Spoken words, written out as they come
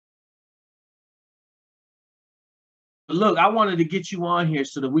look, I wanted to get you on here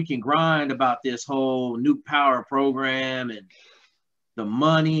so that we can grind about this whole nuke power program and the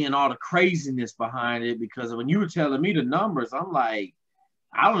money and all the craziness behind it. Because when you were telling me the numbers, I'm like,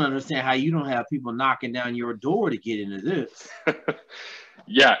 I don't understand how you don't have people knocking down your door to get into this.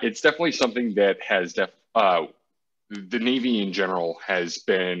 Yeah, it's definitely something that has the Navy in general has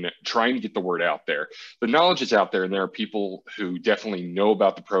been trying to get the word out there. The knowledge is out there, and there are people who definitely know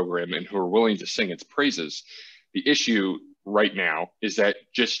about the program and who are willing to sing its praises. The issue right now is that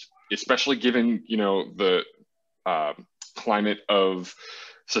just, especially given, the climate of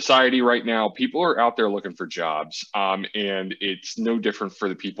society right now, people are out there looking for jobs. And it's no different for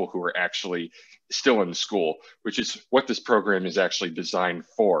the people who are actually still in school, which is what this program is actually designed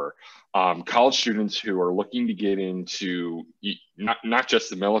for. College students who are looking to get into not just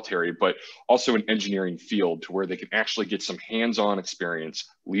the military, but also an engineering field to where they can actually get some hands-on experience,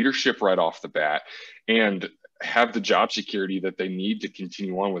 leadership right off the bat, and have the job security that they need to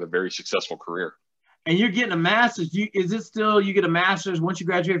continue on with a very successful career. And you're getting a master's. Is it still, you get a master's once you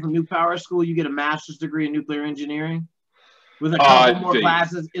graduate from Nuke Power School, you get a master's degree in nuclear engineering with a couple more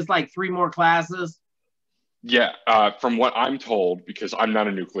classes? It's like 3 more classes. Yeah, from what I'm told, because I'm not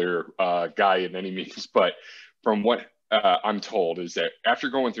a nuclear guy in any means, but from what I'm told is that after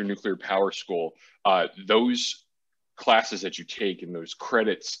going through nuclear power school, those classes that you take and those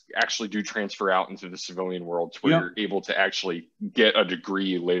credits actually do transfer out into the civilian world to where you're able to actually get a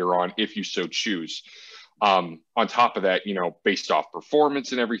degree later on if you so choose. On top of that, based off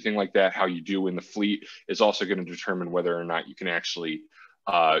performance and everything like that, how you do in the fleet is also going to determine whether or not you can actually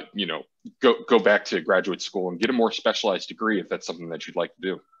go back to graduate school and get a more specialized degree if that's something that you'd like to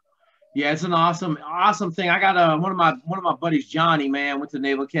do. Yeah, it's an awesome thing. I got one of my buddies, Johnny, man, went to the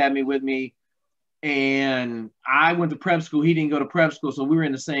Naval Academy with me, and I went to prep school. He didn't go to prep school, so we were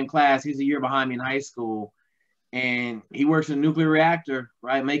in the same class. He's a year behind me in high school, and he works in a nuclear reactor,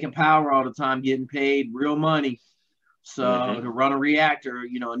 right, making power all the time, getting paid real money. So to run a reactor,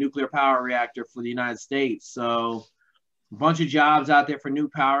 a nuclear power reactor for the United States. So a bunch of jobs out there for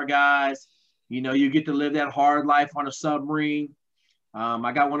nuke power guys. You get to live that hard life on a submarine.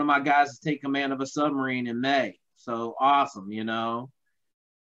 I got one of my guys to take command of a submarine in May. So awesome,